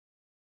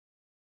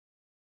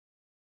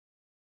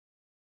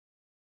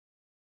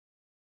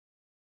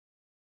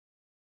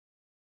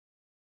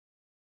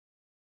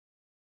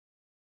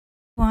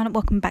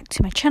Welcome back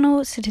to my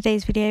channel. So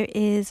today's video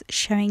is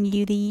showing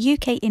you the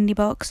UK indie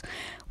box,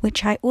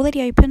 which I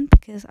already opened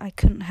because I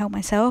couldn't help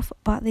myself,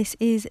 but this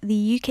is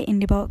the UK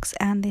indie box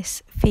and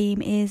this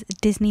theme is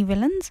Disney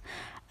villains,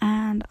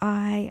 and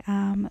I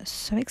am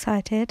so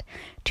excited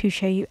to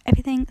show you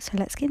everything, so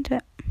let's get into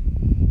it.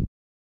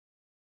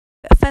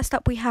 First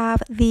up we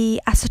have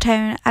the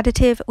acetone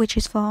additive, which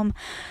is from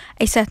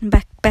a certain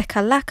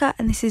Becca Lacquer,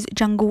 and this is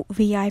Jungle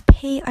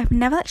VIP. I've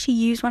never actually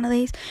used one of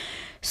these,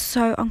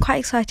 so I'm quite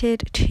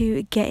excited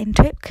to get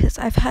into it because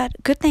I've heard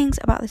good things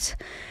about this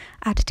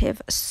additive.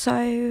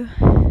 So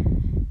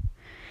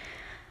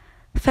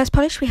first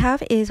polish we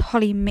have is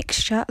Holly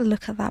Mixture.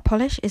 Look at that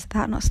polish, is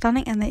that not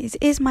stunning? And this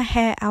is my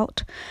hair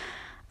out,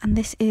 and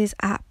this is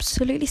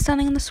absolutely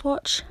stunning on the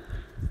swatch.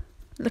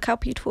 Look how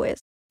beautiful it is.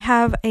 I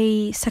have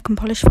a second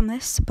polish from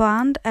this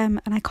brand,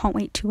 and I can't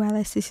wait to wear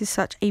this. This is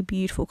such a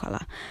beautiful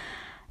colour.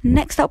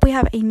 Next up we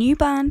have a new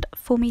brand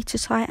for me to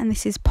try, and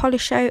this is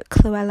Polisho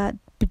Cruella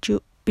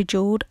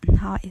Bejeweled.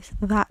 How is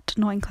that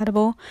not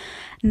incredible?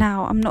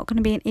 Now, I'm not going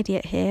to be an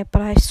idiot here,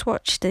 but I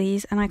swatched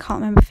these and I can't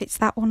remember if it's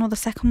that one or the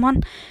second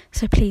one,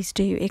 so please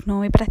do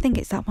ignore me, but I think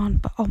it's that one.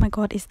 But oh my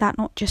god, is that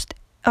not just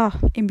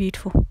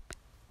beautiful?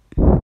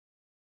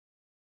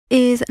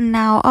 Is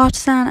now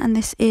Artisan, and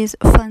this is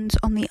Friends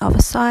on the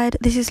Other Side.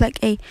 This is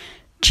like a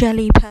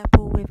jelly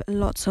purple with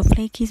lots of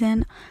flakies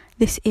in.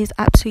 This is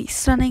absolutely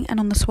stunning,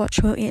 and on the swatch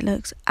it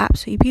looks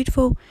absolutely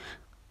beautiful.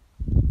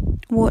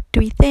 What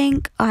do we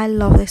think? I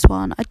love this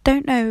one. I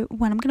don't know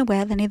when I'm going to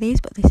wear any of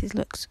these, but this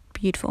looks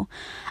beautiful.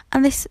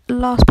 And this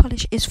last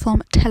polish is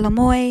from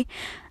Telomoy,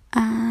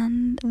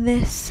 and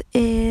this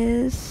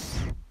is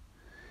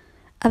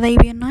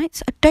Arabian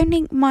Nights. I don't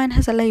think mine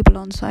has a label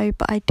on,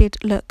 but I did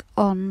look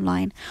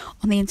online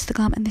on the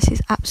Instagram, and this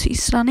is absolutely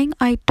stunning.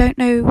 I don't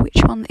know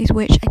which one is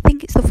which. I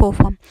think it's the fourth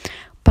one,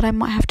 but I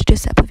might have to do a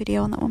separate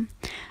video on that one.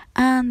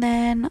 And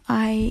then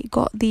I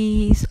got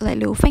these like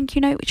little thank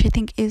you note, which I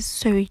think is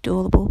so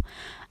adorable.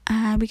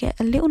 And we get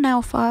a little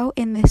nail file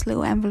in this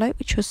little envelope,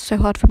 which was so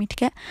hard for me to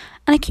get,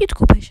 and a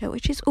cuticle pusher,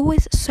 which is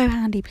always so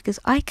handy because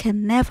I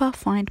can never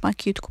find my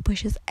cuticle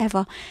pushers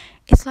ever.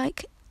 It's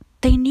like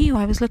they knew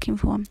I was looking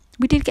for one.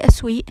 We did get a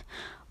sweet,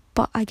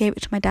 but I gave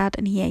it to my dad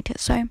and he ate it,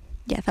 so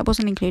yeah, that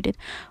wasn't included.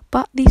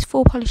 But these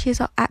four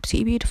polishes are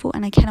absolutely beautiful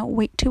and I cannot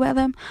wait to wear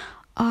them.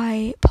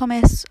 I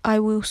promise I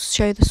will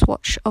show the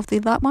swatch of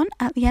that one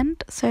at the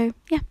end. So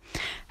yeah,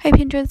 hope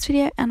you enjoyed this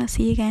video, and I'll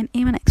see you again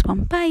in my next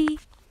one. Bye.